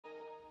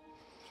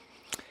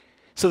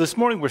So this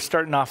morning we're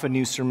starting off a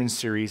new sermon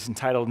series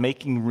entitled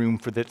Making Room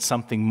for That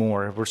Something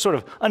More. We're sort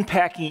of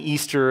unpacking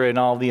Easter and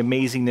all the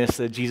amazingness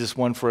that Jesus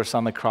won for us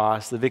on the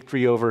cross, the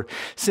victory over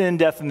sin,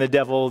 death, and the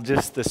devil,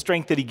 just the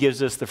strength that he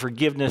gives us, the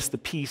forgiveness, the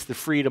peace, the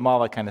freedom,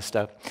 all that kind of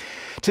stuff.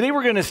 Today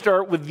we're going to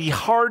start with the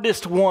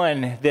hardest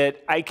one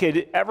that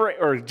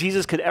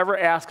Jesus could ever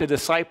ask a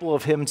disciple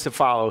of him to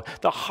follow.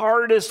 The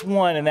hardest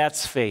one, and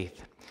that's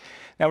faith.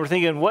 Now we're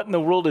thinking, what in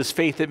the world is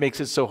faith that makes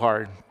it so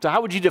hard? So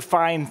how would you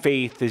define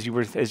faith as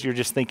you're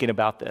just thinking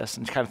about this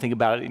and kind of think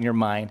about it in your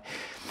mind?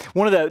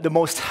 One of the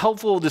most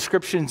helpful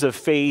descriptions of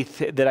faith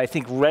that I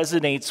think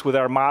resonates with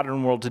our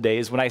modern world today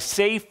is when I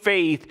say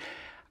faith,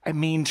 I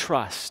mean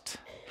trust.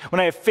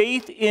 When I have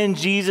faith in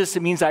Jesus,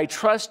 it means I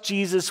trust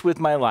Jesus with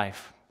my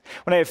life.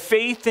 When I have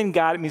faith in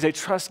God, it means I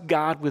trust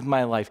God with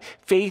my life.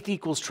 Faith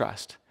equals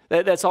trust.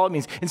 That's all it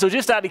means. And so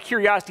just out of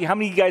curiosity, how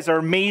many of you guys are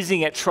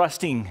amazing at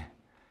trusting?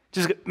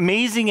 Just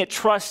amazing at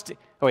trust.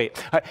 Oh, wait.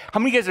 How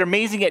many of you guys are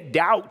amazing at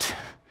doubt?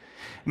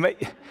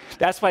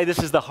 That's why this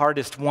is the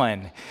hardest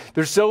one.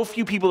 There's so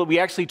few people that we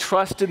actually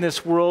trust in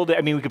this world. I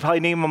mean, we could probably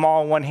name them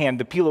all in one hand.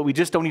 The people that we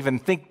just don't even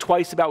think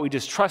twice about. We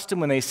just trust them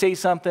when they say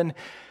something.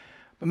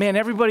 But man,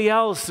 everybody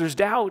else, there's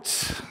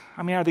doubts.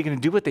 I mean, are they going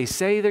to do what they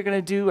say they're going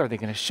to do? Are they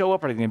going to show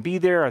up? Are they going to be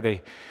there? Are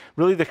they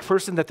really the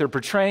person that they're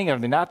portraying? Are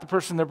they not the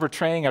person they're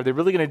portraying? Are they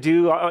really going to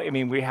do? I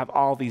mean, we have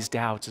all these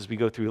doubts as we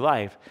go through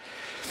life.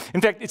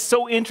 In fact, it's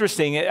so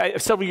interesting.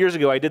 Several years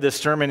ago, I did this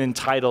sermon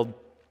entitled,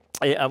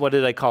 what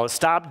did I call it?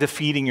 Stop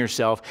Defeating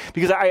Yourself.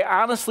 Because I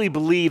honestly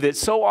believe that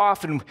so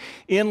often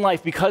in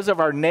life, because of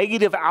our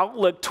negative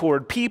outlook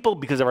toward people,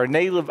 because of our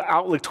negative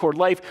outlook toward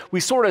life, we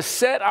sort of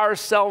set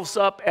ourselves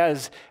up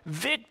as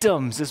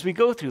victims as we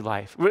go through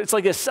life. It's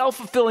like a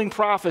self-fulfilling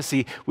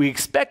prophecy. We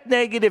expect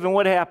negative, and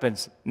what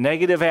happens?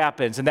 Negative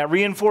happens. And that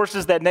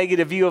reinforces that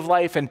negative view of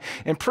life. And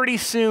pretty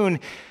soon,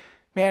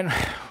 man,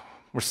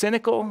 we're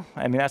cynical.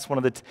 I mean, that's one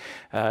of the,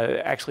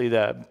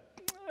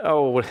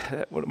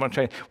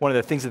 one of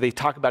the things that they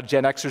talk about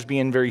Gen Xers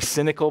being very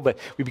cynical, but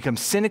we become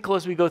cynical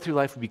as we go through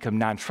life. We become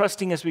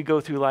non-trusting as we go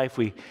through life.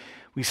 We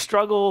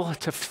struggle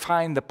to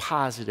find the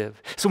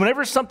positive. So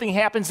whenever something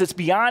happens that's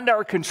beyond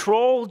our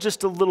control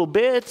just a little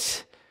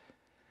bit,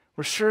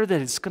 we're sure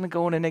that it's going to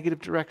go in a negative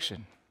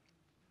direction.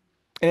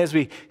 And as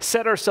we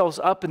set ourselves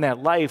up in that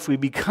life, we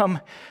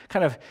become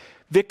kind of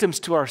victims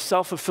to our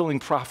self-fulfilling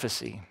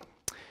prophecy.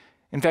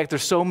 In fact,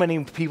 there's so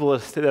many people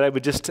that I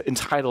would just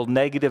entitle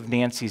negative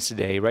Nancys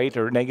today, right?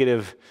 Or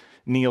negative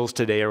Neils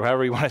today, or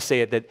however you want to say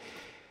it, that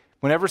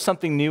whenever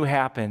something new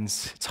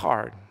happens, it's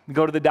hard. We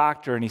go to the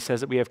doctor and he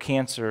says that we have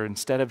cancer.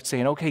 Instead of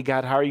saying, okay,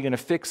 God, how are you going to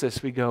fix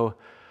this? We go,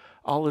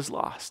 all is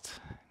lost.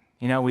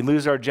 You know, we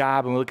lose our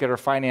job and we look at our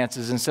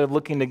finances. Instead of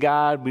looking to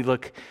God, we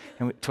look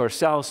to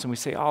ourselves and we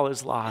say, all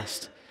is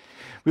lost.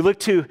 We look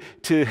to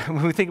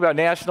when we think about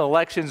national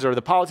elections or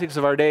the politics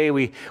of our day,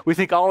 we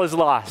think all is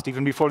lost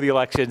even before the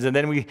elections. And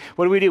then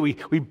what do?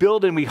 We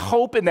build and we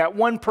hope in that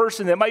one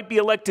person that might be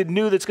elected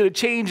new that's going to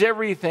change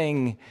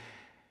everything.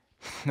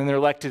 And they're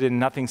elected and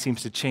nothing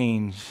seems to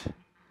change.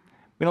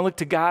 We don't look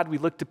to God, we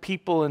look to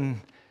people,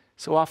 and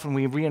so often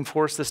we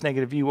reinforce this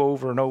negative view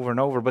over and over and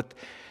over. But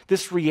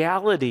this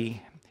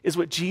reality is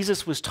what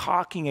Jesus was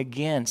talking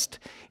against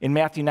in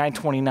Matthew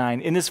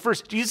 9:29. In this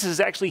verse, Jesus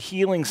is actually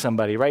healing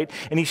somebody, right?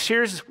 And he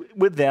shares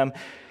with them,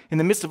 in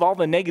the midst of all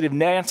the negative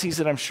Nancys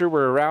that I'm sure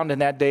were around in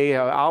that day,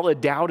 all the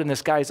doubt in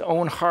this guy's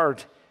own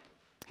heart,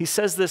 he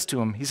says this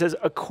to him. He says,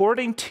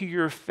 according to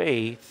your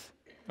faith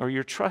or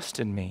your trust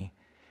in me,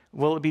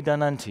 will it be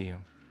done unto you?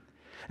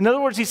 In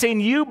other words, he's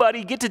saying, you,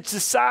 buddy, get to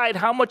decide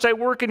how much I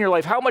work in your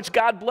life, how much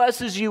God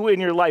blesses you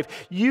in your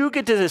life. You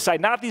get to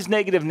decide, not these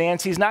negative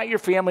Nancys, not your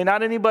family,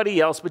 not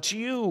anybody else, but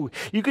you.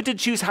 You get to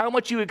choose how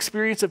much you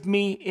experience of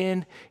me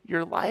in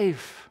your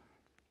life.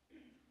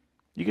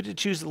 You get to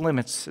choose the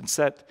limits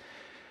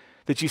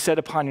that you set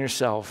upon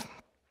yourself.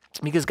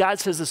 Because God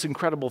says this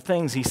incredible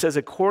things. He says,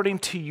 according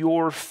to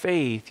your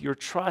faith, your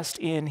trust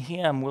in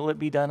him, will it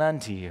be done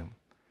unto you?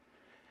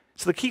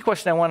 So the key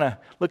question I want to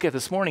look at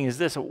this morning is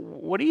this: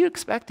 what are you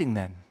expecting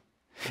then?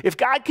 If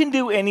God can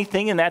do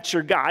anything and that's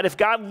your God, if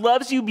God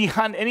loves you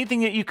beyond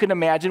anything that you can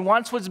imagine,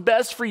 wants what's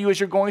best for you as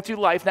you're going through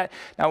life,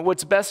 now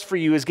what's best for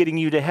you is getting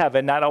you to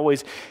heaven, not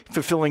always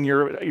fulfilling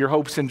your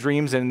hopes and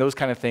dreams and those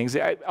kind of things.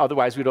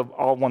 Otherwise, we'd have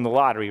all won the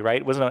lottery,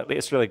 right? Wasn't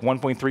it like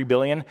 1.3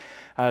 billion?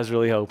 I was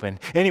really hoping.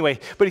 Anyway,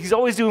 but he's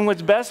always doing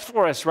what's best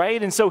for us,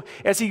 right? And so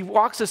as he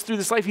walks us through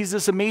this life, he's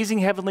this amazing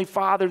heavenly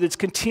Father that's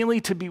continually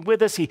to be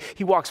with us. He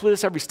walks with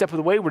us every step of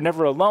the way. We're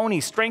never alone.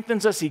 He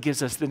strengthens us. He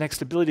gives us the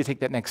next ability to take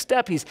that next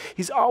step. He's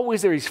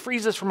always there. He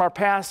frees us from our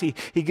past.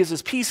 He gives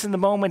us peace in the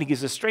moment. He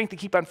gives us strength to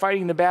keep on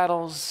fighting the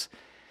battles.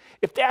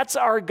 If that's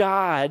our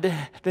God,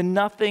 then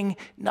nothing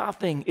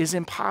is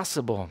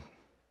impossible.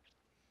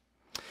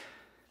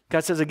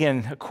 God says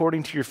again,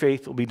 according to your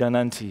faith will be done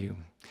unto you.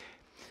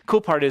 Cool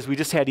part is we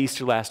just had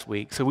Easter last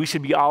week, so we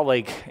should be all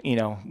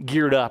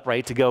geared up,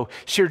 right, to go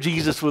share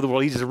Jesus with the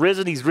world. He's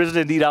risen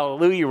indeed,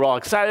 hallelujah. We're all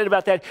excited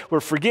about that.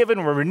 We're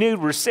forgiven, we're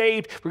renewed, we're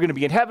saved. We're going to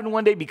be in heaven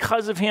one day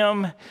because of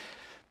him.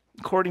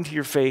 according to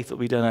your faith will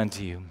be done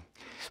unto you.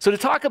 So to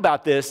talk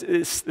about this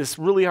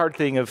really hard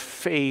thing of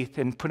faith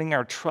and putting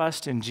our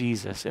trust in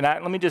Jesus. And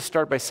let me just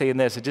start by saying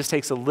this. It just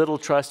takes a little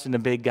trust in a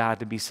big God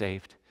to be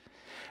saved.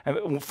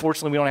 And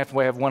fortunately, we don't have to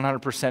have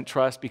 100%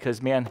 trust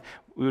because, man,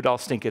 we would all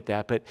stink at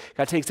that. But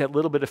God takes that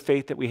little bit of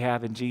faith that we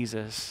have in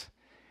Jesus,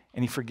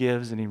 and he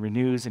forgives and he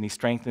renews and he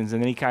strengthens,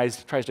 and then he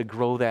tries to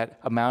grow that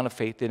amount of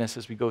faith in us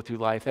as we go through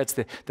life. That's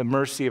the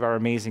mercy of our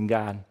amazing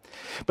God.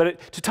 But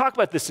to talk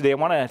about this today, I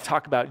want to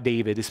talk about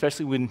David,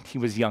 especially when he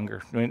was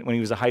younger, when he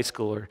was a high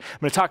schooler. I'm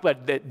going to talk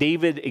about that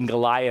David and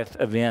Goliath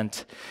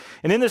event.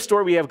 And in this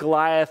story, we have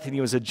Goliath, and he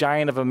was a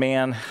giant of a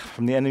man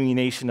from the enemy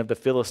nation of the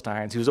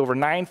Philistines. He was over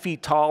 9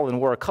 feet tall and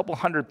wore a couple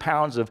 100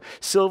 pounds of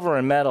silver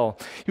and metal.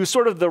 He was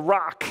sort of the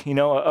Rock,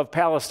 of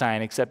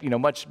Palestine, except,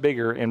 much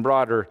bigger and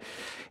broader.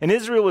 And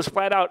Israel was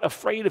flat out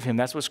afraid of him.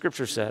 That's what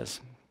Scripture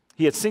says.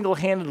 He had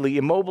single-handedly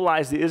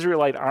immobilized the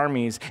Israelite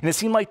armies, and it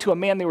seemed like to a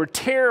man they were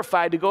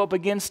terrified to go up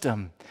against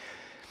him.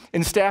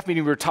 In staff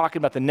meeting, we were talking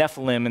about the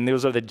Nephilim, and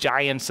those are the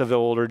giants of the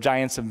old, or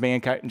giants of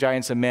mankind,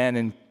 giants of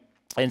men.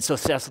 And so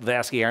Seth was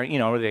asking,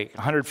 are they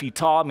 100 feet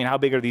tall? I mean, how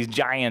big are these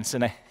giants?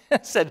 And I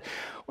said,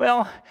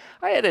 well,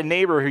 I had a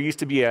neighbor who used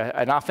to be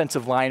an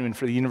offensive lineman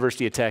for the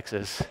University of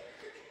Texas.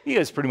 He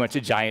was pretty much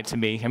a giant to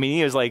me. I mean,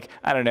 he was like,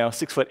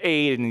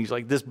 6'8", and he's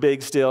like this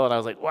big still. And I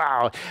was like,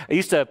 wow. I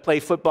used to play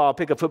football,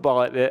 pick up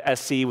football at the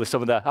SC with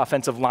some of the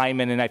offensive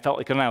linemen, and I felt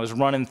like when I was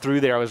running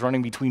through there, I was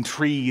running between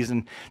trees,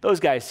 and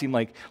those guys seemed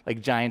like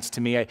giants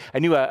to me. I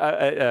knew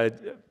a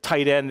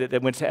tight end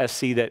that went to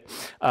SC that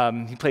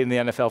he played in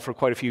the NFL for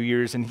quite a few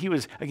years, and he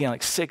was, again,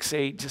 like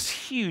 6'8", just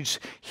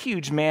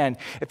huge man.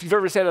 If you've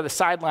ever sat on the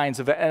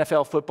sidelines of an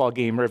NFL football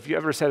game, or if you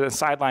ever sat on the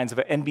sidelines of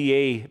an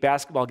NBA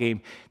basketball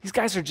game, these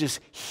guys are just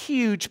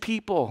huge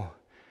people.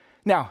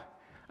 Now,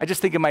 I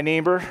just think of my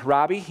neighbor,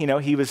 Robbie.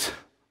 He was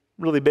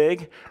really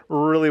big,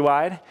 really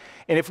wide.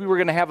 And if we were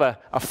going to have a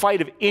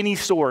fight of any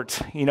sort,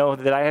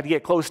 that I had to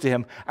get close to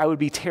him, I would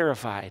be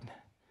terrified.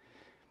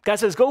 God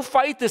says, go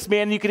fight this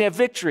man and you can have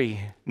victory.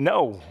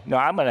 No,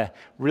 I'm going to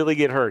really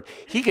get hurt.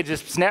 He could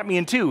just snap me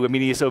in two. I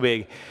mean, he is so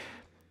big.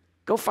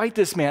 Go fight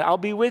this man. I'll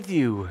be with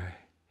you.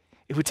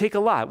 It would take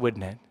a lot,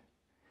 wouldn't it?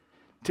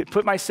 To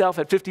put myself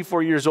at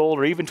 54 years old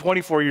or even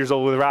 24 years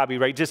old with Robbie,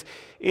 right? Just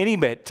any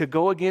bit to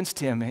go against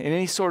him in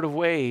any sort of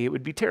way, it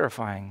would be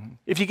terrifying.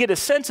 If you get a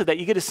sense of that,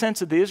 you get a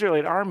sense of the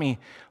Israelite army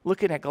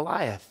looking at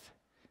Goliath.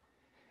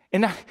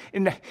 And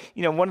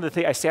one of the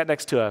things, I sat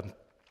next to a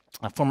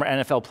former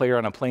NFL player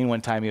on a plane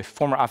one time, a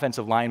former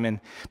offensive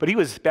lineman, but he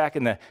was back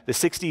in the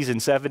 60s and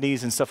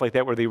 70s and stuff like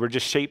that where they were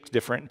just shaped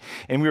different.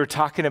 And we were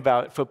talking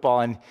about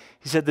football, and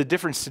he said the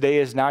difference today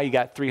is now you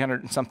got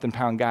 300 and something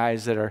pound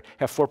guys that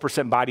have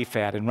 4% body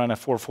fat and run a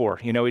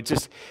 4.4. It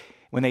just,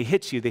 when they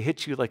hit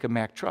you like a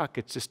Mack truck.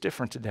 It's just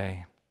different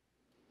today.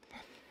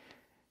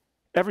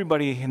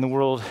 Everybody in the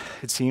world,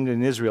 it seemed,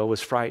 in Israel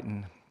was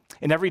frightened.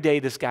 And every day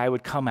this guy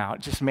would come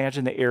out. Just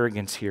imagine the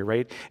arrogance here,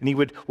 right? And he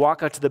would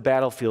walk out to the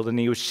battlefield and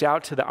he would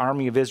shout to the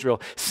army of Israel,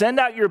 send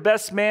out your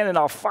best man and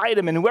I'll fight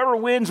him. And whoever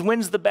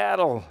wins the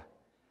battle.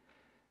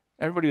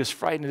 Everybody was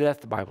frightened to death,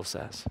 the Bible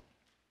says.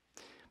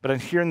 But on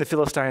hearing the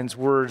Philistines'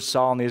 words,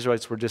 Saul and the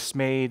Israelites were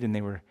dismayed and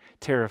they were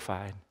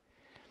terrified.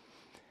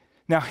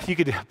 Now, you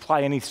could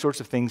apply any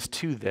sorts of things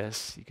to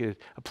this. You could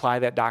apply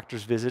that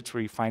doctor's visits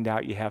where you find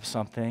out you have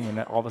something and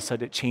all of a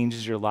sudden it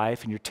changes your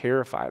life and you're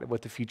terrified of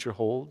what the future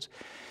holds.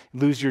 You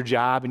lose your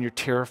job and you're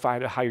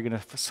terrified of how you're going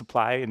to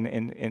supply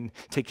and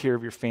take care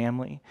of your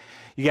family.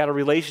 You got a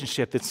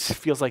relationship that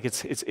feels like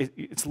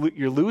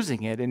you're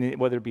losing it, and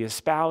whether it be a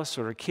spouse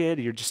or a kid,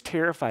 you're just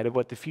terrified of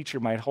what the future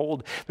might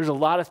hold. There's a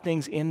lot of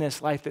things in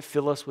this life that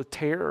fill us with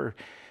terror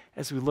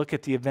as we look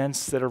at the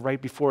events that are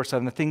right before us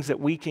and the things that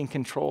we can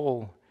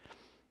control.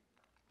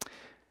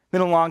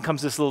 Then along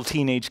comes this little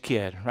teenage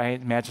kid,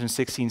 right? Imagine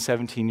 16,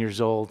 17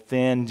 years old,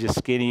 thin, just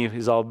skinny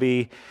as all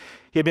be.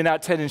 He had been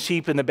out tending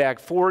sheep in the back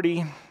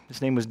 40.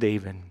 His name was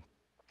David.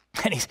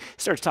 And he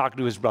starts talking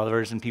to his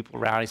brothers and people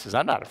around. He says,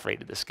 I'm not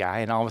afraid of this guy.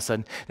 And all of a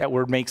sudden, that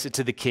word makes it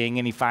to the king,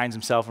 and he finds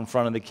himself in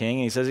front of the king.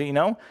 And he says,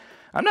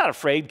 I'm not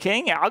afraid,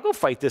 king. I'll go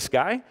fight this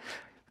guy.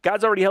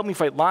 God's already helped me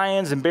fight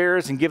lions and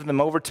bears and given them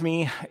over to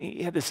me.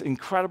 He had this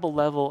incredible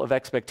level of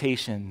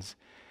expectations.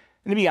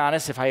 And to be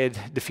honest, if I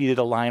had defeated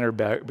a lion or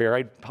bear,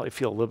 I'd probably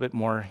feel a little bit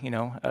more,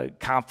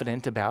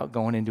 confident about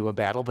going into a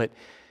battle. But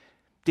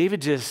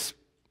David just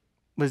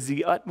was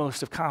the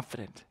utmost of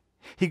confidence.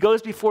 He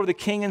goes before the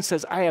king and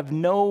says, I have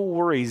no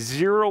worries,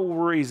 zero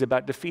worries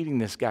about defeating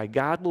this guy.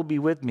 God will be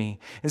with me.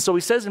 And so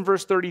he says in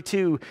verse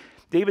 32,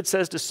 David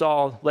says to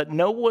Saul, let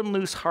no one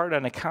lose heart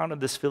on account of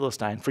this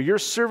Philistine, for your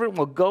servant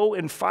will go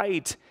and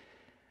fight.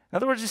 In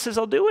other words, he says,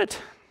 I'll do it.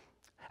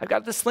 I've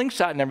got the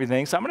slingshot and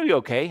everything, so I'm going to be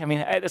okay. I mean,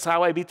 that's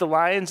how I beat the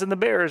lions and the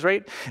bears,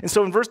 right? And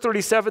so in verse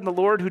 37, the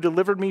Lord who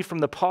delivered me from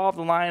the paw of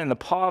the lion and the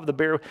paw of the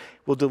bear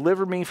will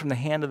deliver me from the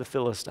hand of the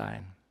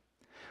Philistine.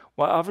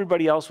 While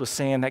everybody else was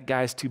saying that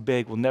guy's too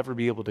big, we'll never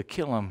be able to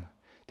kill him,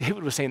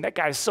 David was saying that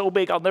guy's so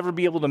big, I'll never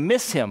be able to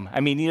miss him. I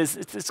mean,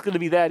 it's going to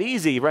be that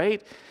easy,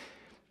 right?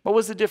 What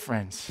was the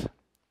difference?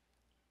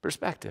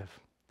 Perspective.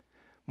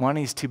 One,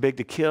 he's too big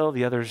to kill.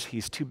 The other,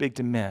 he's too big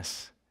to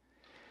miss.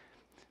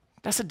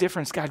 That's the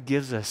difference God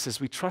gives us as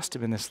we trust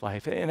him in this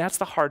life. And that's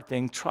the hard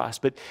thing,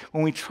 trust. But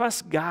when we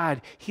trust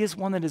God, he is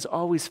one that is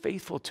always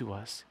faithful to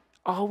us,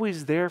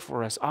 always there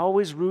for us,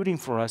 always rooting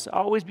for us,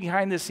 always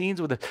behind the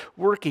scenes with us,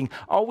 working,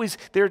 always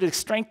there to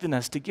strengthen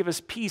us, to give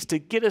us peace, to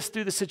get us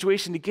through the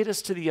situation, to get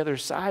us to the other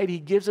side. He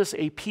gives us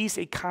a peace,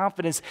 a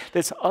confidence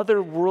that's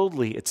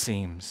otherworldly, it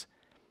seems.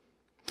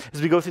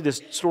 As we go through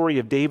this story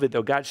of David,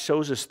 though, God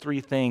shows us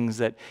three things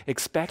that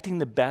expecting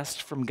the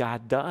best from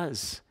God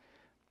does.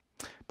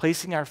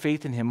 Placing our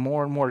faith in him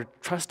more and more,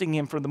 trusting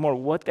him for the more,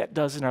 what that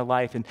does in our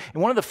life. And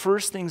one of the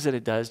first things that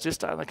it does,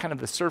 just on the kind of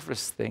the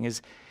surface thing,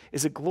 is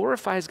it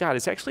glorifies God.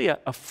 It's actually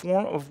a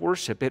form of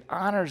worship. It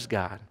honors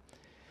God.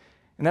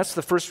 And that's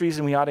the first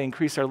reason we ought to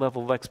increase our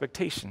level of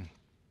expectation,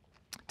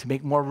 to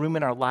make more room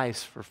in our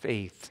lives for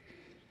faith.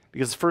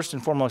 Because first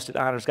and foremost, it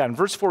honors God. In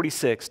verse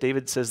 46,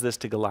 David says this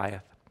to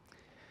Goliath.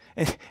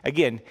 And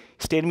again,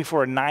 standing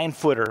before a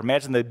 9-footer,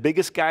 imagine the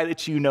biggest guy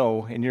that you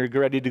know, and you're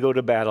ready to go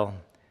to battle.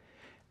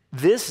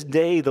 This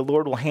day the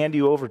Lord will hand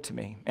you over to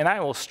me, and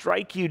I will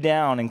strike you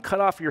down and cut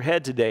off your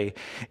head today.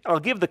 I'll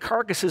give the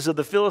carcasses of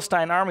the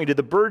Philistine army to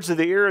the birds of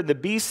the air and the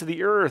beasts of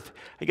the earth.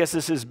 I guess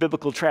this is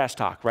biblical trash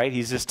talk, right?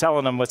 He's just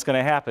telling them what's going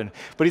to happen.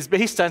 But he's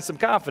based on some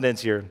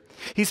confidence here.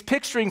 He's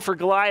picturing for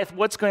Goliath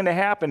what's going to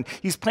happen.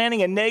 He's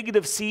planting a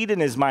negative seed in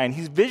his mind.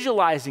 He's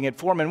visualizing it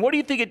for him. And what do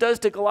you think it does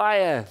to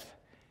Goliath?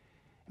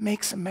 It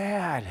makes him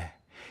mad.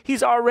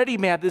 He's already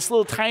mad. This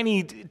little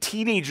tiny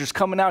teenager's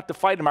coming out to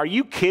fight him. Are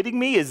you kidding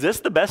me? Is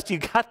this the best you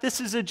got? This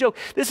is a joke.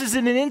 This is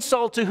an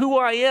insult to who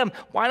I am.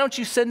 Why don't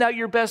you send out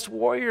your best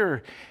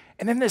warrior?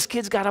 And then this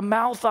kid's got a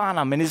mouth on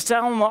him, and he's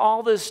telling him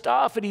all this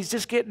stuff, and he's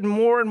just getting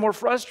more and more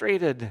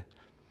frustrated.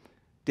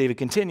 David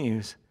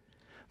continues,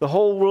 the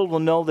whole world will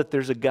know that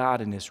there's a God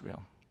in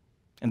Israel.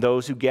 And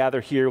those who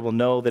gather here will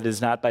know that it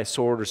is not by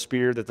sword or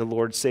spear that the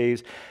Lord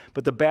saves,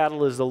 but the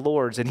battle is the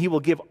Lord's, and he will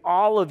give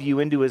all of you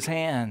into his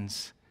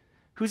hands.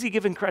 Who's he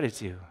giving credit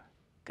to?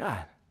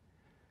 God.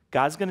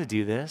 God's going to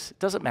do this. It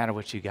doesn't matter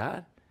what you got.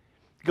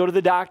 You go to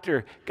the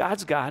doctor.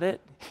 God's got it.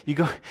 You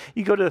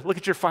go to look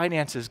at your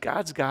finances.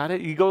 God's got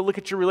it. You go look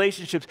at your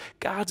relationships.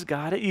 God's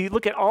got it. You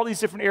look at all these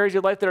different areas of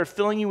your life that are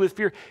filling you with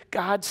fear.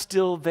 God's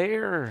still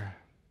there.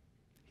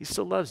 He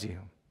still loves you.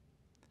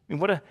 I mean,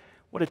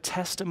 what a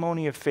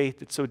testimony of faith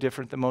that's so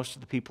different than most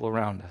of the people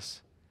around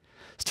us.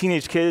 This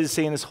teenage kid is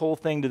saying this whole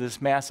thing to this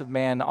massive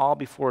man all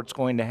before it's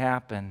going to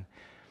happen.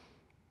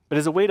 But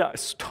as a way to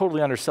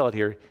totally undersell it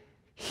here,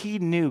 he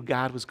knew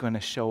God was going to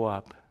show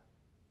up.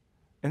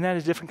 Isn't that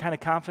a different kind of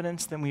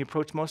confidence than we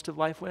approach most of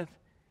life with?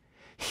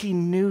 He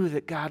knew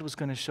that God was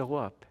going to show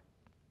up.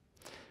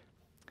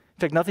 In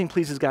fact, nothing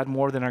pleases God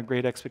more than our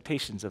great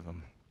expectations of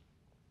him.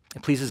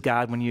 It pleases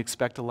God when you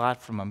expect a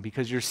lot from him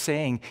because you're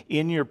saying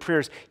in your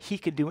prayers, he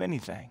could do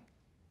anything.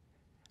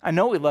 I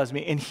know he loves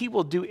me, and he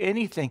will do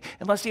anything.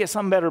 Unless he has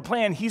some better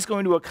plan, he's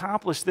going to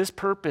accomplish this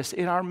purpose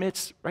in our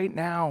midst right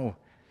now.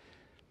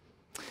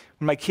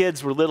 When my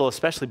kids were little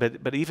especially,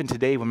 but even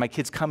today, when my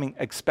kids come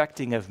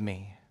expecting of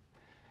me,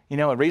 it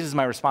raises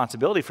my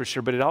responsibility for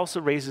sure, but it also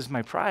raises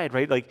my pride,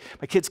 right? Like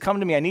my kids come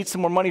to me, I need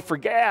some more money for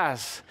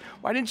gas.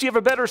 Why didn't you have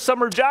a better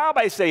summer job,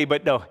 I say,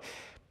 but no.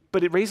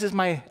 But it raises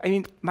my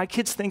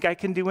kids think I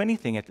can do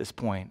anything at this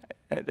point.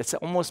 It's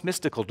almost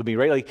mystical to me,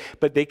 right?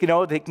 But they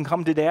can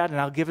come to dad and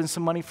I'll give them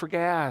some money for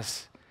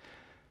gas.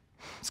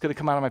 It's going to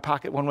come out of my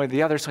pocket one way or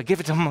the other, so I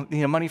give it to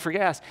them, money for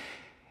gas.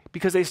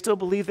 Because they still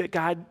believe that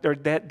God or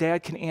that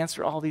dad can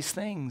answer all these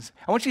things.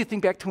 I want you to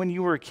think back to when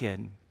you were a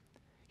kid.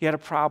 You had a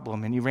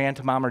problem and you ran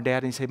to mom or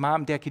dad and you say,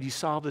 Mom, Dad, could you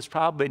solve this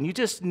problem? And you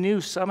just knew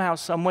somehow,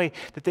 some way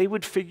that they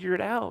would figure it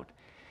out.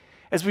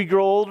 As we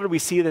grow older, we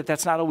see that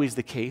that's not always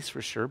the case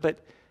for sure, but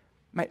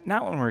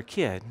not when we're a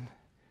kid.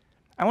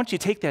 I want you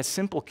to take that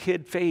simple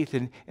kid faith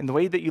and the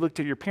way that you looked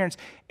at your parents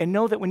and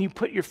know that when you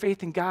put your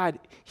faith in God,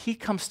 he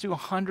comes through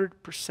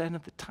 100%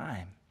 of the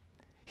time.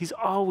 He's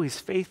always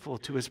faithful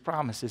to his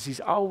promises. He's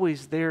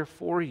always there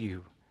for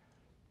you.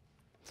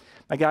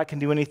 My God can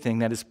do anything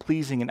that is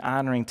pleasing and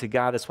honoring to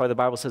God. That's why the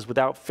Bible says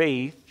without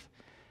faith,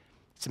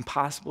 it's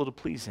impossible to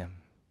please him.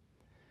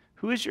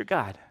 Who is your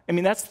God?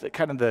 That's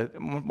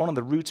one of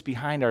the roots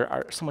behind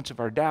so much of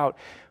our doubt.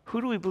 Who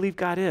do we believe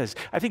God is?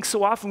 I think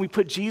so often we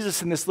put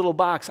Jesus in this little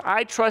box.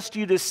 I trust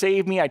you to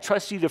save me. I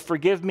trust you to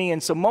forgive me.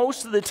 And so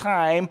most of the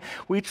time,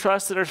 we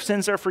trust that our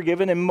sins are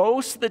forgiven. And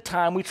most of the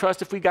time, we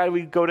trust if we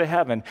go to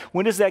heaven.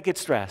 When does that get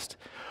stressed?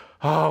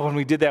 Oh, when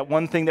we did that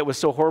one thing that was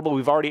so horrible,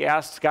 we've already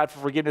asked God for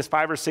forgiveness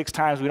 5 or 6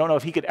 times. We don't know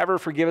if he could ever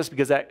forgive us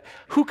because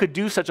who could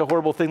do such a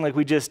horrible thing like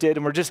we just did?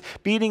 And we're just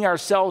beating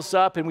ourselves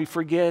up and we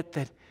forget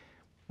that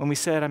when we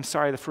said, I'm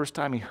sorry, the first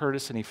time he heard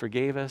us and he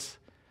forgave us,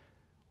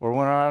 or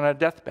when we're on a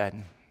deathbed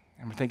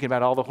and we're thinking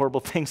about all the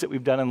horrible things that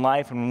we've done in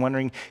life and we're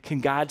wondering, can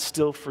God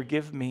still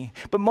forgive me?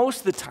 But most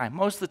of the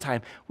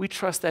time, we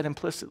trust that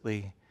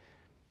implicitly.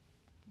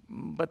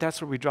 But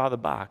that's where we draw the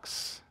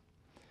box.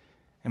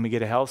 And we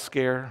get a health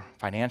scare,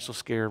 financial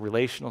scare,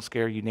 relational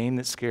scare, you name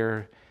that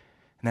scare,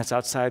 and that's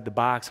outside the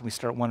box, and we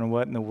start wondering,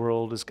 what in the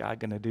world is God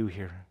going to do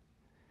here?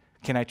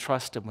 Can I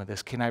trust him with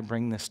this? Can I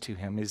bring this to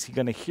him? Is he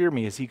going to hear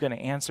me? Is he going to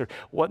answer?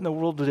 What in the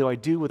world do I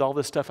do with all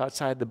this stuff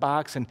outside the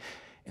box? And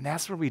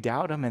that's where we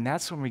doubt him, and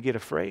that's when we get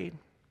afraid.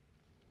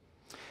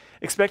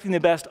 Expecting the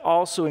best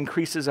also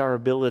increases our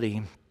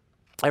ability.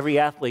 Every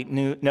athlete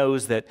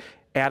knows that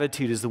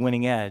attitude is the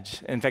winning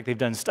edge. In fact, they've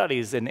done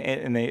studies, and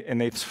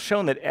they've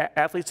shown that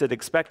athletes that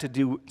expect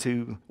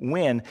to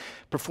win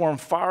perform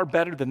far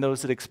better than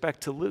those that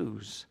expect to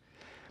lose.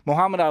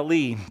 Muhammad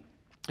Ali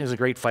is a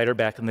great fighter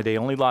back in the day,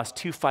 only lost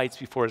 2 fights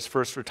before his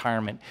first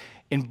retirement.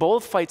 And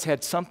both fights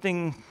had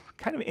something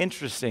kind of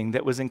interesting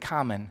that was in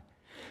common.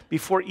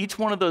 Before each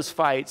one of those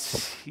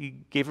fights, he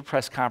gave a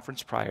press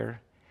conference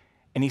prior,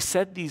 and he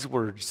said these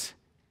words.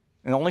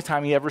 And the only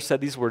time he ever said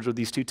these words were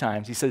these 2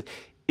 times. He said,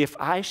 "If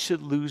I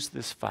should lose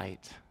this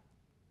fight,"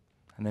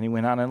 and then he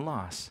went on and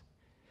lost.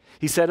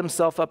 He set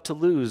himself up to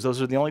lose.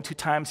 Those are the only 2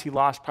 times he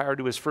lost prior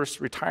to his first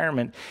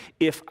retirement.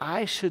 "If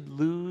I should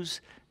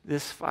lose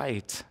this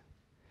fight."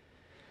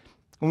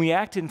 When we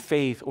act in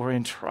faith or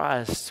in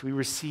trust, we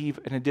receive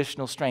an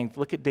additional strength.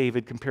 Look at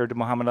David compared to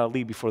Muhammad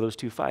Ali before those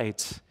 2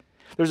 fights.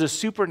 There's a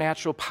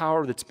supernatural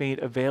power that's made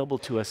available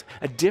to us,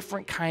 a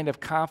different kind of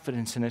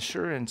confidence and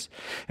assurance.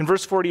 In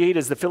verse 48,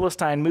 as the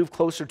Philistine moved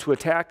closer to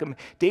attack him,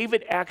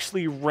 David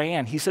actually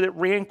ran. He said it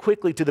ran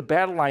quickly to the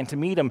battle line to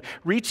meet him.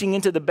 Reaching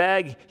into the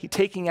bag,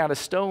 taking out a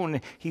stone,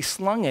 he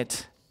slung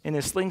it in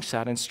his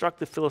slingshot and struck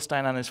the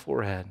Philistine on his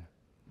forehead.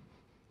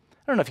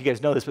 I don't know if you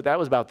guys know this, but that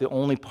was about the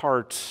only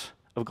part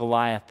of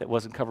Goliath that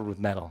wasn't covered with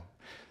metal.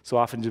 So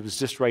often it was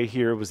just right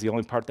here. It was the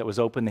only part that was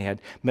open. They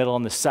had metal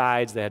on the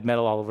sides. They had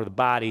metal all over the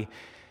body.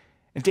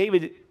 And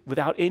David,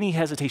 without any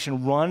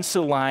hesitation, runs to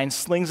the line,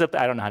 slings up,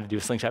 I don't know how to do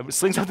a slingshot, but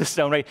slings up the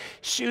stone, right?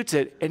 Shoots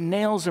it and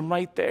nails him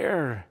right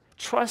there,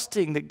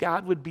 trusting that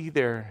God would be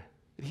there,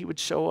 that he would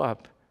show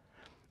up.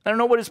 I don't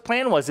know what his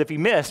plan was if he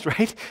missed,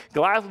 right?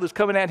 Goliath was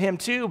coming at him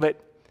too, but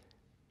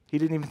he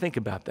didn't even think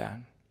about that.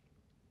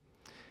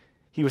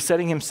 He was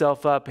setting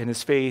himself up in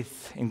his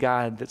faith in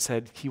God that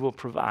said he will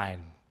provide.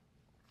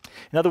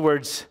 In other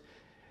words,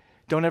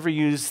 don't ever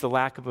use the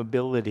lack of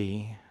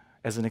ability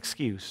as an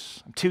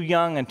excuse. I'm too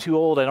young, I'm too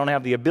old, I don't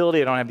have the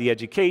ability, I don't have the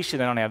education,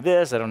 I don't have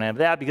this, I don't have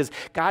that, because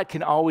God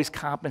can always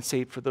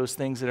compensate for those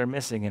things that are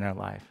missing in our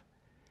life.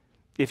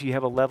 If you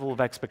have a level of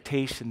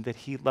expectation that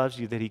he loves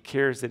you, that he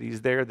cares, that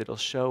he's there, that he'll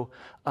show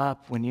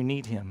up when you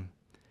need him.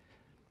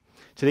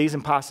 Today's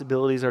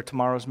impossibilities are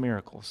tomorrow's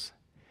miracles.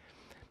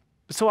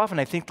 But so often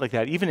I think like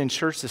that. Even in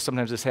church,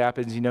 sometimes this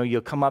happens. You know, you'll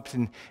come up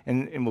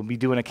and we'll be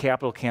doing a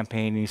capital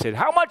campaign, and you say,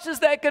 "How much is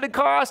that going to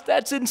cost?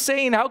 That's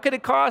insane. How could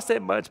it cost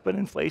that much?" But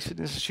inflation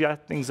has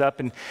shut things up.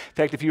 And in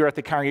fact, if you were at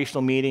the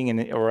congregational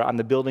meeting or on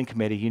the building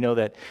committee, you know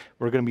that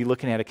we're going to be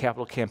looking at a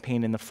capital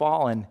campaign in the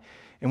fall.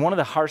 And one of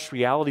the harsh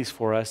realities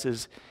for us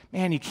is,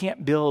 man, you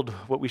can't build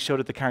what we showed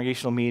at the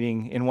congregational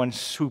meeting in one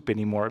swoop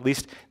anymore, at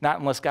least not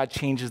unless God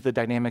changes the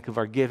dynamic of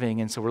our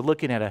giving. And so we're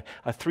looking at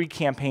a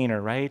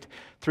 3-campaigner, right?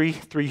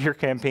 Three-year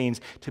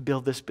campaigns to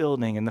build this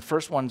building. And the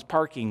first one's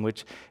parking,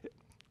 which,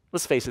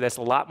 let's face it, that's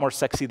a lot more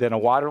sexy than a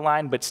water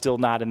line, but still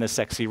not in the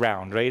sexy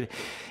round, right?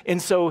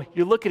 And so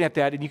you're looking at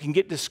that, and you can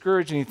get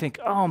discouraged, and you think,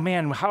 oh,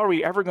 man, how are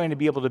we ever going to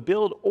be able to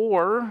build?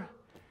 Or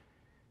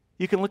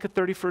you can look at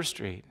 31st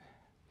Street.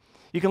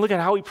 You can look at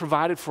how he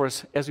provided for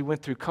us as we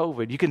went through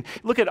COVID. You can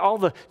look at all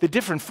the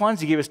different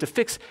funds he gave us to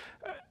fix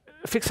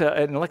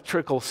an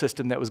electrical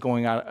system that was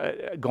going out,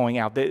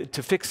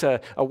 to fix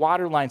a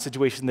water line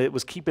situation that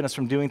was keeping us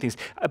from doing things,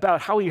 about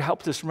how he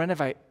helped us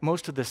renovate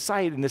most of the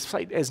site. And this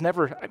site has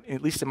never,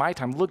 at least in my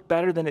time, looked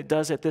better than it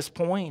does at this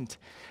point.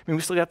 I mean,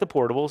 we still got the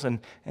portables, and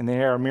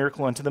they are a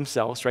miracle unto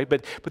themselves, right?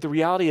 But the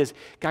reality is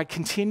God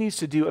continues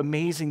to do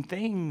amazing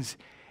things.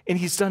 And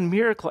he's done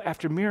miracle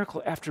after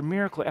miracle after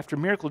miracle after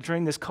miracle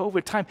during this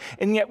COVID time.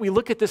 And yet we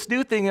look at this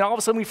new thing, and all of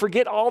a sudden we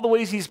forget all the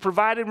ways he's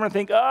provided, and we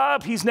think, oh,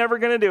 he's never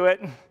going to do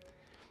it.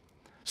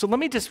 So let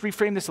me just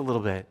reframe this a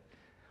little bit.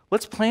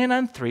 Let's plan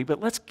on 3, but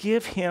let's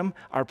give him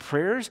our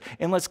prayers,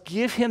 and let's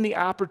give him the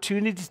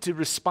opportunity to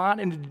respond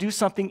and to do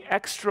something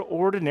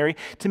extraordinary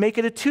to make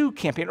it a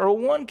 2-campaign or a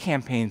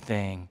 1-campaign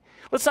thing.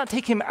 Let's not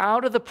take him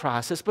out of the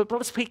process, but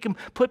let's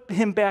put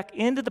him back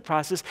into the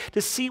process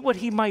to see what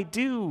he might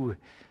do.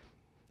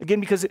 Again,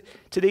 because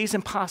today's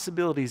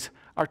impossibilities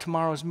are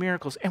tomorrow's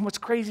miracles. And what's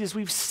crazy is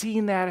we've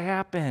seen that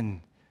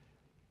happen.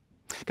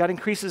 God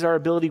increases our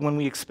ability when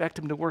we expect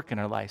him to work in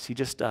our lives. He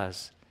just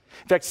does.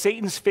 In fact,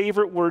 Satan's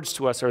favorite words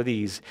to us are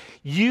these: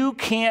 "You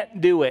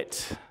can't do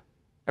it."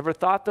 Ever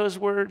thought those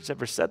words?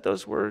 Ever said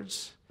those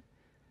words?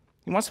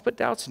 He wants to put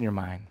doubts in your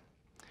mind.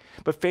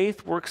 But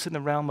faith works in the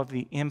realm of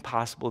the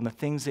impossible and the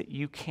things that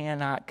you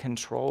cannot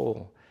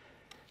control.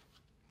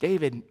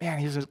 David, man,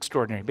 he was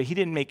extraordinary, but he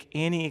didn't make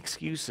any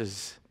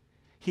excuses.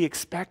 He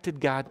expected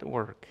God to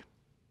work.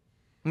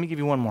 Let me give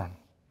you one more.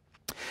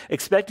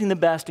 Expecting the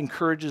best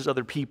encourages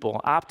other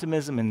people.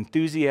 Optimism,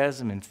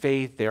 enthusiasm, and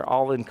faith, they're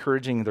all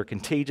encouraging. They're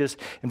contagious.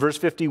 In verse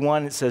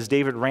 51, it says,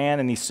 David ran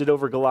and he stood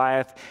over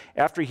Goliath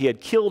after he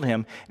had killed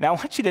him. Now, I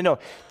want you to know,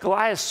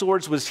 Goliath's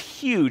sword was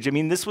huge. I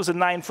mean, this was a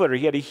 9-footer.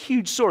 He had a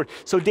huge sword.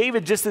 So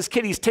David, just this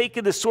kid, he's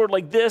taking the sword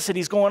like this, and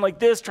he's going like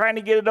this, trying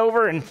to get it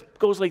over, and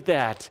goes like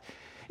that.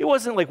 It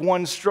wasn't like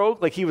one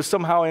stroke, like he was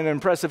somehow an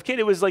impressive kid.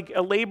 It was like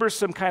a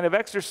laborsome kind of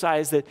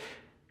exercise that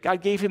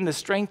God gave him the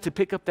strength to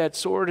pick up that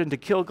sword and to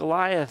kill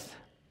Goliath.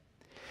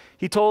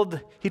 He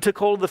took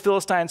hold of the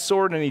Philistine's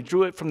sword and he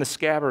drew it from the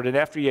scabbard. And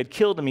after he had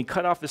killed him, he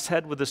cut off his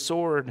head with the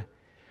sword.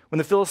 When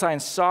the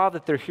Philistines saw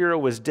that their hero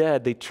was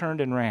dead, they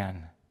turned and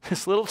ran.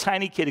 This little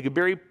tiny kid who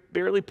could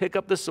barely pick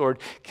up the sword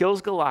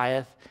kills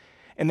Goliath.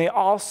 And they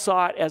all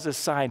saw it as a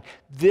sign.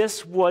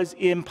 This was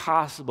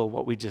impossible,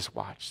 what we just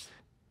watched.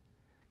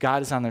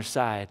 God is on their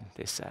side,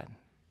 they said.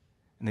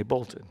 And they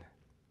bolted.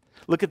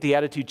 Look at the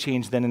attitude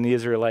change then in the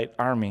Israelite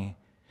army.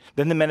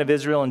 Then the men of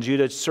Israel and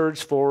Judah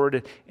surged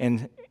forward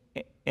and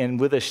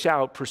with a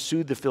shout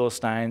pursued the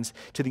Philistines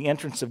to the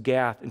entrance of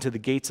Gath and to the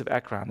gates of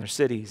Ekron, their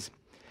cities.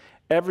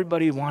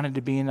 Everybody wanted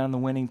to be in on the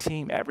winning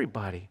team.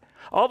 Everybody.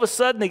 All of a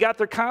sudden, they got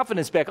their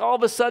confidence back. All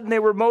of a sudden, they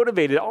were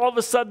motivated. All of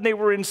a sudden, they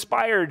were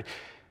inspired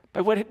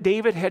by what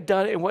David had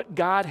done and what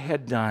God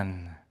had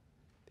done.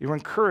 They were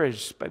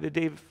encouraged by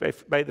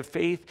the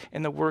faith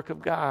and the work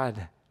of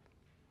God.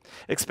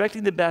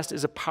 Expecting the best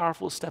is a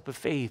powerful step of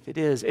faith. It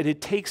is. And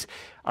it takes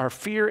our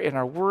fear and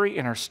our worry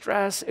and our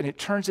stress, and it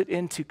turns it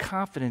into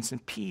confidence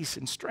and peace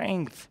and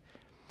strength.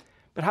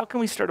 But how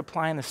can we start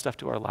applying this stuff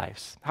to our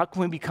lives? How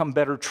can we become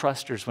better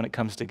trusters when it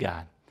comes to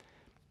God?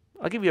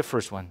 I'll give you a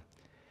first one.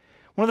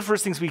 One of the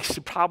first things we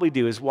should probably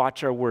do is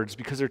watch our words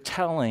because they're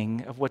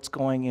telling of what's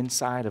going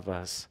inside of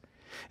us.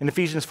 In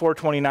Ephesians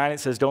 4:29, it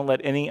says, don't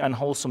let any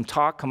unwholesome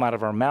talk come out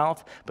of our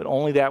mouth, but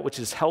only that which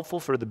is helpful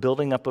for the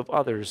building up of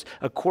others,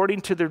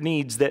 according to their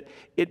needs, that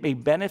it may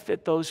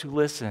benefit those who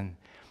listen.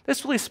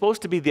 That's really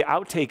supposed to be the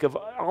outtake of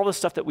all the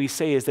stuff that we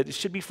say, is that it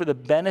should be for the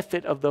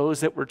benefit of those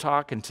that we're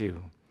talking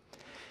to.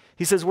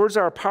 He says words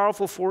are a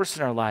powerful force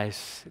in our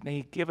lives, and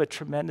they give a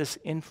tremendous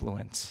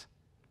influence.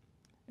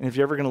 And if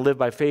you're ever going to live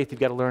by faith, you've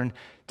got to learn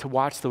to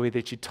watch the way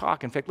that you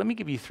talk. In fact, let me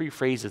give you 3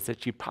 phrases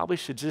that you probably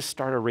should just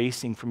start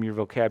erasing from your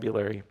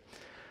vocabulary.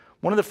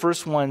 One of the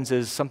first ones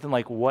is something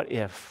like, what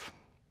if?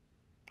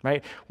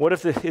 Right? What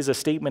if this is a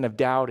statement of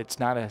doubt? It's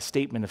not a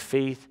statement of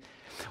faith.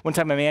 One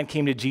time a man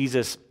came to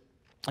Jesus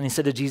and he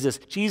said to Jesus,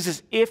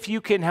 Jesus, if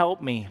you can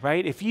help me,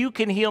 right? If you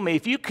can heal me,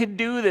 if you can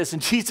do this.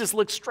 And Jesus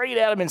looked straight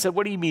at him and said,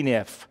 what do you mean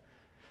if?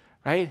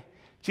 Right?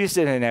 Jesus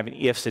didn't have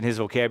any ifs in his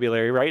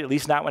vocabulary, right? At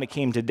least not when it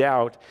came to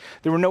doubt.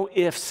 There were no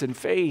ifs in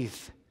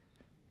faith.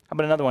 How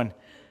about another one?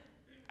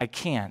 I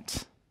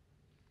can't.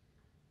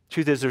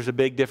 Truth is, there's a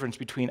big difference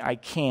between I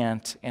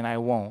can't and I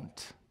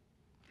won't.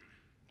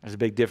 There's a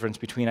big difference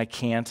between I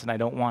can't and I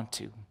don't want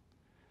to.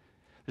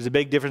 There's a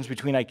big difference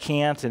between I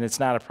can't and it's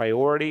not a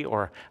priority,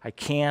 or I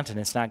can't and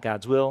it's not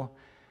God's will.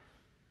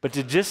 But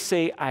to just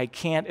say I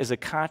can't is a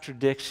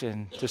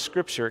contradiction to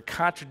Scripture, a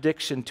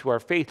contradiction to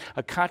our faith,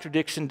 a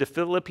contradiction to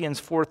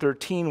Philippians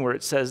 4:13, where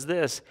it says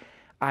this,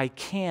 I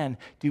can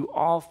do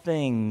all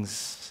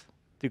things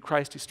through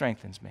Christ who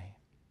strengthens me.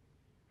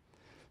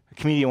 A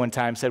comedian one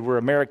time said, we're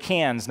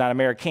Americans, not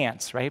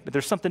Americans, right? But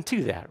there's something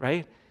to that,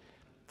 right?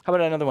 How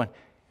about another one?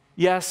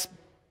 Yes,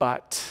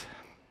 but.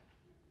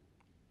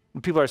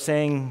 What people are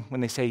saying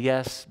when they say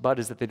yes, but,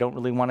 is that they don't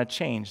really want to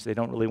change. They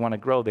don't really want to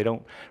grow. They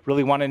don't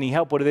really want any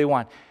help. What do they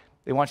want?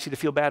 They want you to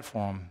feel bad for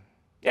them.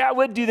 Yeah, I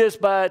would do this,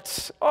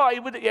 but,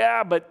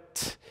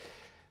 but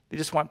they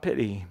just want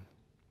pity.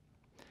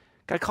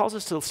 God calls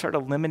us to start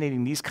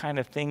eliminating these kind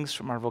of things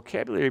from our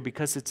vocabulary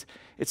because it's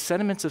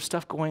sentiments of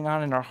stuff going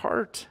on in our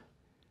heart.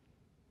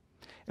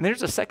 And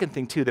there's a second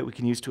thing, too, that we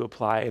can use to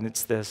apply, and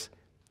it's this.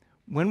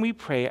 When we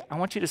pray, I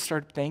want you to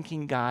start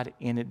thanking God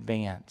in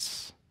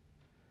advance.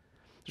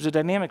 There's a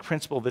dynamic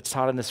principle that's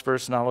taught in this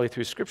verse and all the way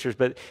through Scriptures,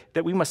 but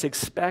that we must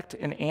expect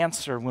an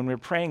answer when we're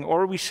praying,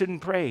 or we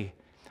shouldn't pray.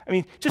 I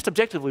mean, just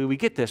objectively, we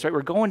get this, right?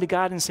 We're going to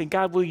God and saying,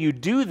 God, will you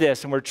do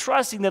this? And we're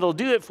trusting that He'll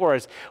do it for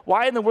us.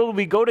 Why in the world would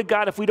we go to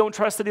God if we don't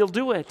trust that He'll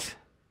do it?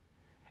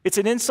 It's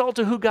an insult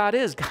to who God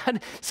is. God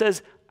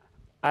says,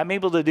 I'm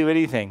able to do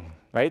anything,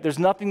 right? There's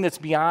nothing that's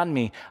beyond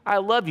me. I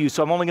love you,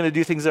 so I'm only going to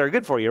do things that are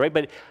good for you, right?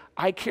 But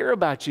I care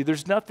about you.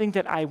 There's nothing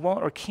that I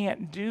won't or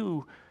can't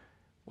do.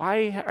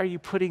 Why are you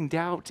putting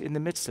doubt in the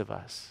midst of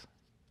us?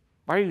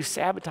 Why are you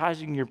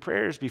sabotaging your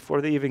prayers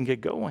before they even get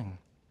going?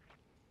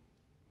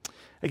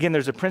 Again,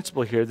 there's a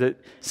principle here that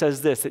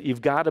says this, that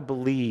you've got to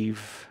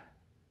believe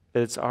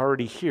that it's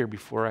already here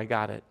before I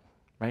got it,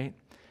 right?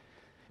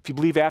 If you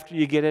believe after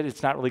you get it,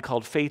 it's not really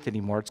called faith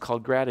anymore. It's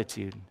called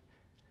gratitude.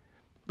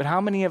 But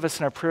how many of us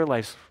in our prayer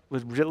lives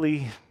would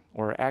really,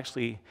 or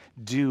actually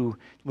do,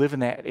 live in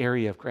that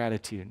area of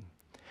gratitude?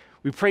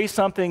 We pray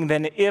something,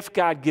 then if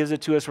God gives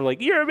it to us, we're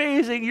like, you're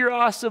amazing, you're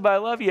awesome, I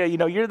love you,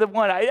 you're the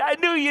one, I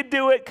knew you'd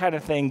do it, kind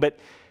of thing. But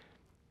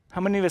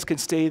how many of us can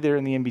stay there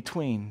in the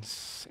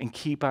in-betweens and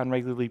keep on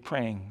regularly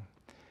praying?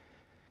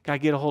 God,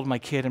 get a hold of my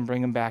kid and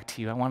bring him back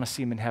to you. I want to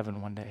see him in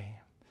heaven one day.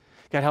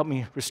 God, help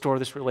me restore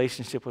this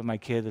relationship with my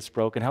kid that's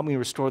broken. Help me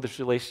restore this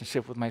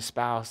relationship with my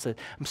spouse that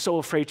I'm so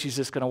afraid she's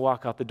just going to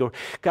walk out the door.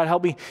 God,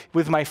 help me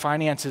with my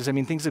finances. I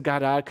mean, things have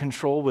got out of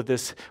control with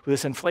this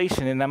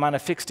inflation, and I'm on a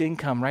fixed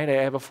income, right?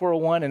 I have a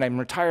 401, and I'm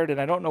retired,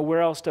 and I don't know where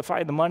else to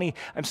find the money.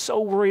 I'm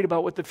so worried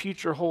about what the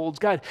future holds.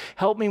 God,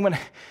 help me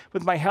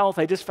with my health.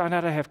 I just found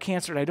out I have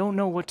cancer, and I don't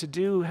know what to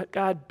do.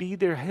 God, be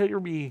there. Hear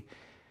me.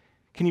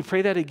 Can you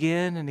pray that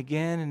again and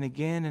again and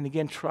again and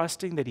again,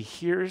 trusting that he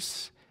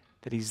hears,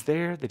 that he's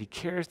there, that he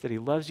cares, that he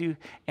loves you,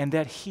 and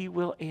that he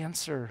will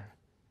answer?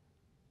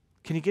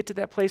 Can you get to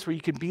that place where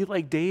you can be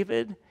like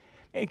David?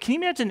 And can you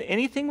imagine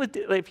anything with,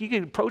 like, if you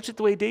could approach it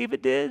the way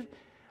David did?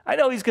 I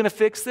know he's going to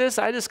fix this.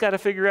 I just got to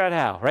figure out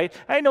how, right?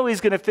 I know he's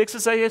going to fix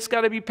this. I just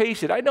got to be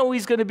patient. I know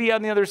he's going to be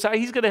on the other side.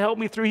 He's going to help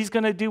me through. He's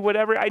going to do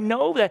whatever. I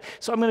know that.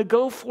 So I'm going to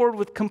go forward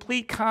with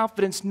complete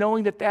confidence,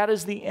 knowing that that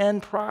is the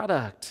end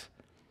product.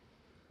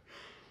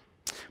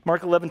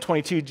 Mark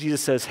 11:22,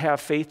 Jesus says,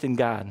 have faith in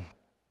God.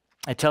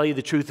 I tell you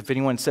the truth, if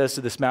anyone says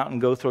to this mountain,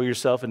 go throw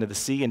yourself into the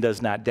sea, and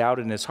does not doubt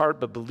in his heart,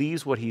 but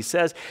believes what he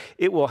says,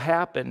 it will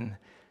happen.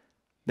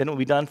 Then it will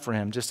be done for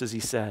him, just as he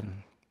said.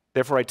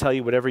 Therefore, I tell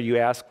you, whatever you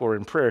ask for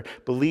in prayer,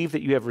 believe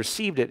that you have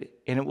received it,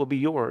 and it will be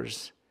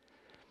yours.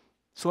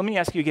 So let me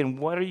ask you again,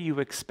 what are you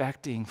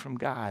expecting from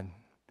God?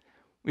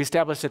 We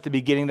established at the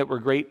beginning that we're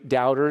great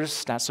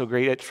doubters, not so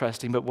great at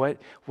trusting, but what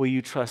will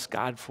you trust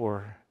God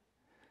for?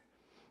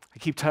 I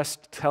keep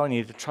telling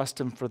you to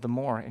trust him for the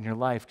more in your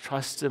life.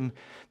 Trust him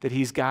that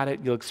he's got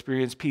it, you'll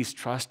experience peace.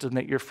 Trust him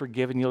that you're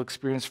forgiven, you'll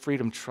experience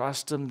freedom.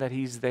 Trust him that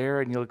he's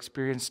there and you'll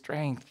experience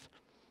strength.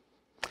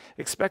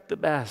 Expect the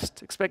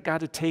best. Expect God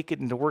to take it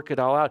and to work it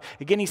all out.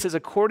 Again, he says,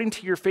 according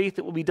to your faith,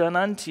 it will be done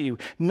unto you.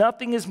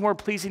 Nothing is more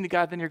pleasing to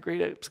God than your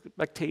great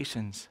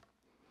expectations.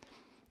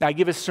 Now, I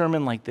give a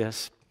sermon like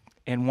this,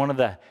 and one of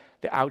the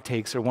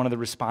outtakes or one of the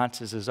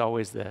responses is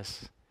always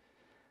this: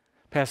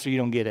 Pastor, you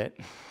don't get it.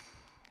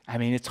 I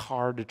mean, it's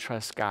hard to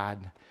trust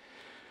God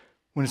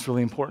when it's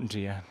really important to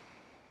you.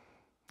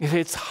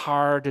 It's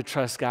hard to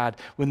trust God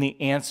when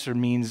the answer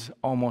means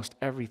almost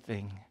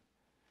everything.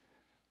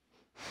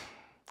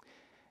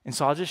 And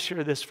so I'll just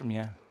share this from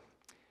you.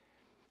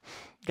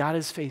 God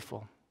is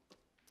faithful.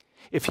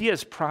 If he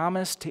has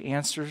promised to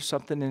answer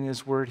something in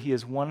his word, he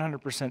is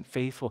 100%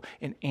 faithful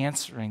in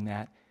answering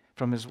that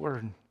from his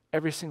word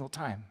every single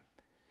time.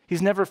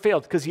 He's never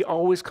failed because he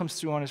always comes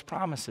through on his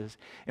promises.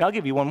 And I'll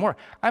give you one more.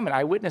 I'm an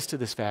eyewitness to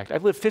this fact.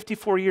 I've lived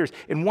 54 years,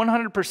 and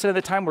 100% of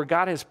the time where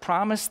God has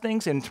promised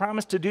things and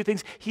promised to do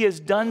things, he has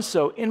done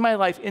so in my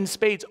life in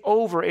spades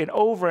over and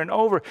over and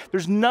over.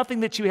 There's nothing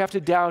that you have to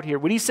doubt here.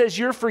 When he says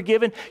you're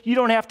forgiven, you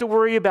don't have to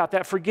worry about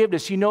that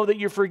forgiveness. You know that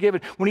you're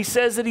forgiven. When he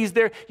says that he's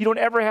there, you don't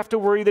ever have to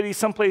worry that he's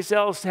someplace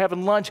else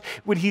having lunch.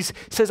 When he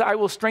says, I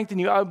will strengthen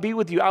you, I'll be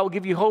with you, I will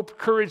give you hope,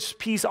 courage,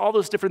 peace, all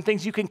those different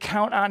things, you can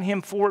count on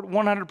him for it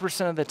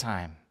 100% of the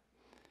time.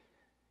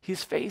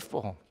 He's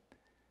faithful.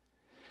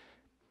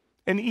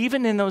 And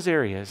even in those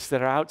areas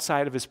that are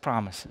outside of his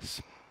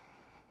promises,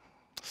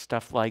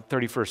 stuff like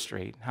 31st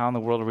Street, how in the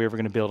world are we ever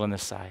going to build on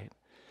this site?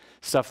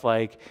 Stuff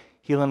like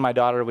healing my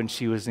daughter when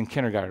she was in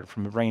kindergarten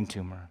from a brain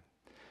tumor.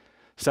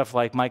 Stuff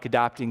like Mike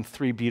adopting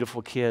 3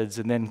 beautiful kids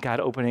and then God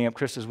opening up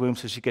Krista's womb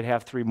so she could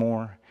have 3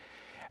 more.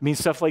 I mean,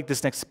 stuff like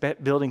this next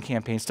building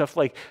campaign, stuff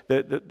like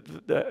the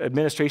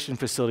administration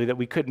facility that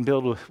we couldn't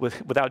build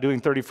without doing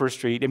 31st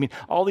Street. I mean,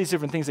 all these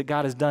different things that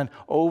God has done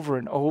over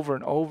and over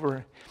and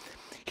over.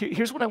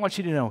 Here's what I want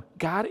you to know.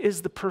 God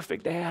is the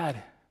perfect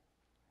dad.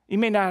 You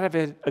may not have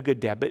a good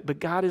dad, but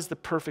God is the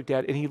perfect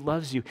dad, and he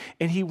loves you,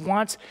 and he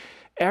wants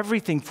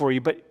everything for you,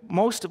 but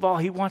most of all,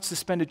 he wants to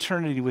spend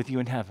eternity with you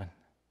in heaven.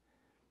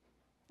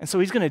 And so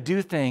he's going to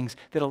do things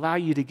that allow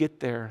you to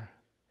get there.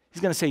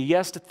 He's going to say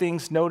yes to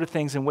things, no to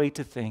things, and wait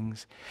to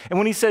things. And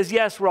when he says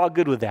yes, we're all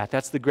good with that.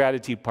 That's the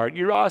gratitude part.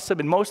 You're awesome,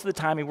 and most of the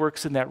time he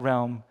works in that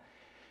realm.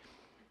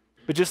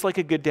 But just like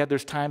a good dad,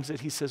 there's times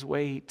that he says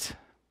wait.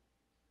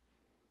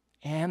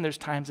 And there's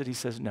times that he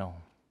says no.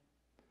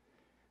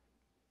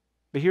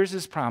 But here's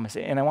his promise,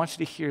 and I want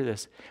you to hear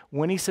this.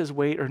 When he says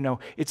wait or no,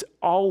 it's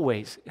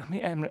always, let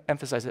me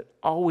emphasize it,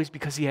 always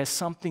because he has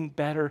something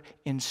better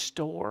in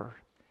store.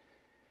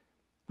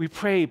 We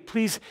pray,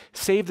 please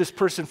save this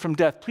person from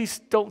death. Please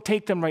don't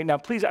take them right now.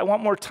 Please, I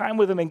want more time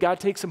with them, and God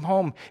takes them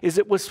home.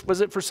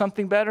 Was it for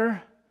something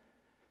better?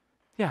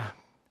 Yeah.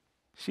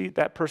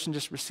 That person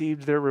just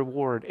received their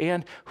reward.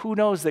 And who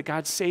knows that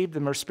God saved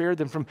them or spared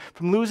them from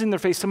losing their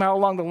faith somehow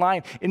along the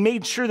line and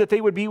made sure that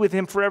they would be with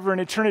him forever in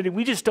eternity.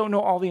 We just don't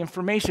know all the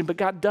information, but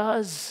God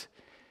does.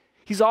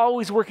 He's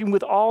always working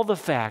with all the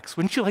facts.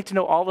 Wouldn't you like to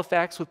know all the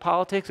facts with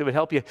politics? It would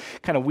help you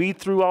kind of weed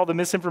through all the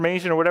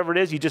misinformation or whatever it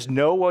is. You just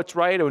know what's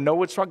right or know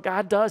what's wrong.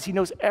 God does. He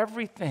knows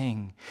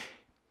everything.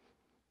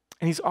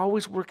 And he's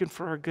always working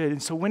for our good.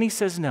 And so when he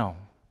says no,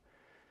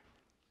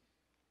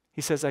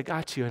 he says, I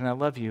got you and I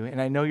love you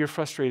and I know you're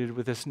frustrated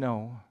with this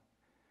no.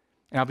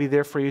 And I'll be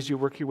there for you as you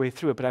work your way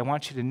through it. But I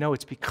want you to know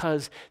it's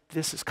because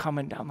this is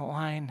coming down the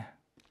line.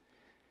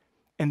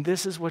 and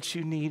this is what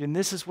you need, and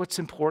this is what's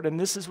important, and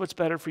this is what's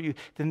better for you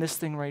than this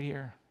thing right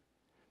here.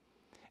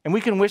 And we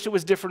can wish it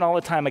was different all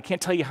the time. I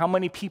can't tell you how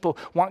many people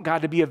want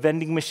God to be a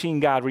vending machine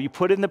God, where you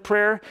put in the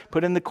prayer,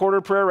 put in the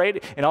quarter prayer,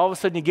 right? And all of a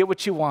sudden you get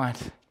what you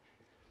want.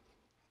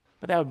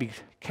 But that would be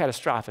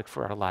catastrophic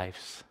for our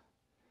lives.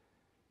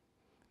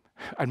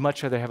 I'd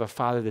much rather have a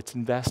Father that's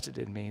invested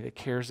in me, that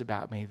cares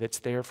about me, that's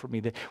there for me,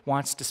 that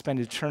wants to spend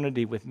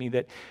eternity with me,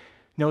 that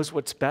knows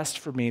what's best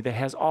for me, that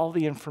has all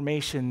the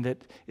information that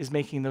is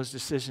making those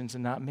decisions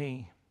and not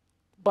me.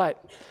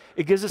 But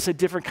it gives us a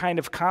different kind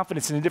of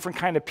confidence and a different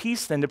kind of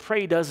peace than to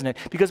pray, doesn't it?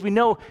 Because we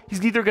know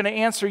he's either going to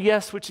answer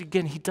yes, which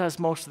again, he does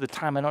most of the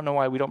time. I don't know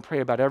why we don't pray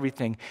about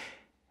everything.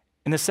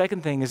 And the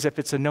second thing is if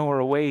it's a no or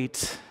a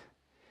wait,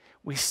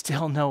 we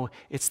still know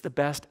it's the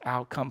best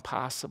outcome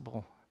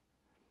possible.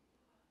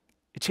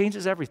 It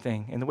changes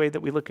everything in the way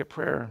that we look at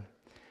prayer.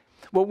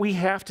 What we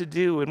have to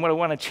do, and what I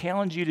want to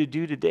challenge you to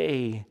do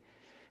today,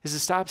 is to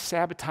stop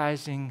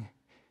sabotaging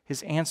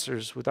his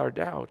answers with our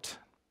doubt,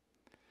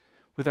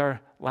 with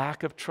our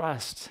lack of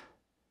trust.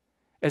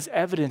 As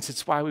evidence,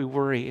 it's why we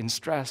worry and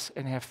stress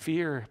and have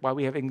fear, why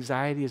we have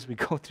anxiety as we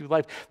go through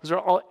life. Those are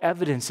all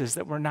evidences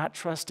that we're not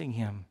trusting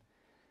him.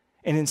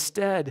 And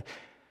instead,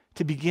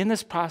 to begin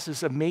this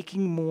process of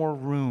making more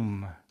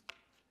room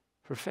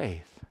for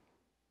faith.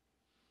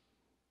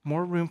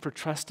 More room for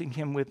trusting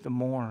him with the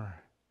more.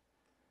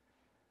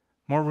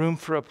 More room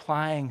for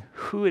applying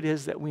who it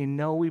is that we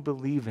know we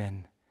believe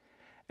in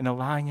and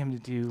allowing him to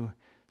do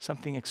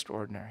something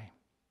extraordinary.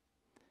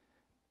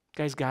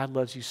 Guys, God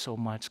loves you so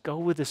much. Go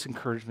with this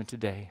encouragement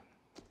today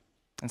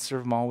and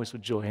serve him always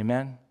with joy.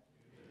 Amen?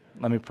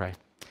 Let me pray.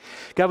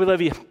 God, we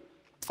love you.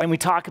 And we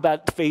talk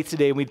about faith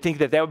today, and we think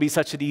that that would be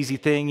such an easy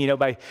thing. You know,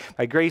 by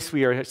grace,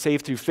 we are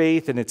saved through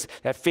faith, and it's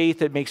that faith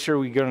that makes sure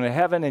we go into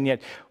heaven. And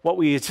yet, what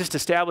we just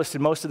established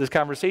in most of this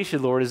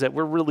conversation, Lord, is that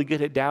we're really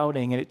good at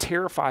doubting, and it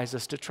terrifies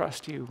us to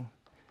trust you.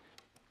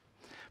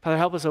 Father,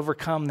 help us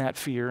overcome that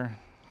fear.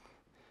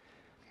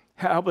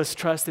 Help us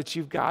trust that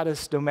you've got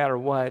us no matter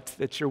what,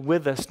 that you're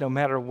with us no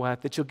matter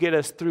what, that you'll get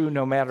us through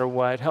no matter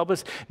what. Help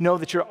us know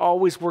that you're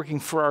always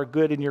working for our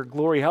good and your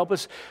glory. Help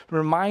us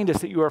remind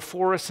us that you are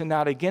for us and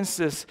not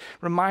against us.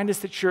 Remind us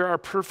that you're our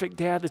perfect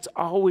dad that's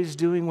always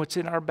doing what's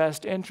in our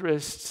best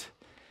interests.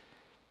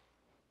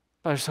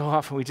 But so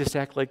often we just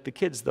act like the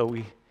kids, though.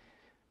 We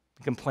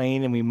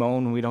complain and we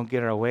moan when we don't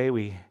get our way.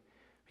 We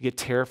get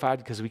terrified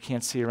because we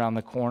can't see around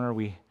the corner.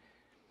 We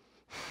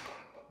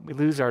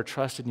lose our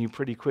trust in you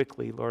pretty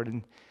quickly, Lord,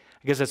 and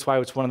I guess that's why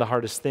it's one of the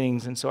hardest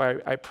things. And so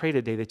I pray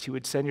today that you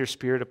would send your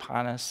Spirit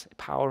upon us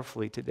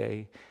powerfully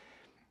today,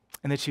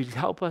 and that you'd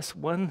help us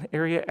one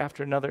area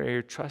after another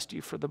area trust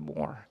you for the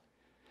more,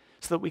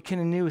 so that we can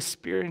anew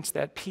experience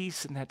that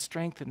peace and that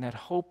strength and that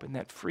hope and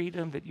that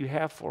freedom that you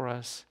have for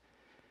us,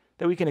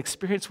 that we can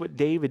experience what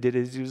David did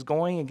as he was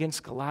going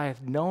against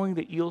Goliath, knowing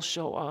that you'll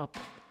show up.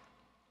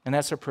 And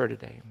that's our prayer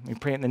today. We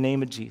pray in the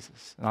name of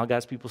Jesus. And all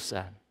God's people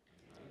said.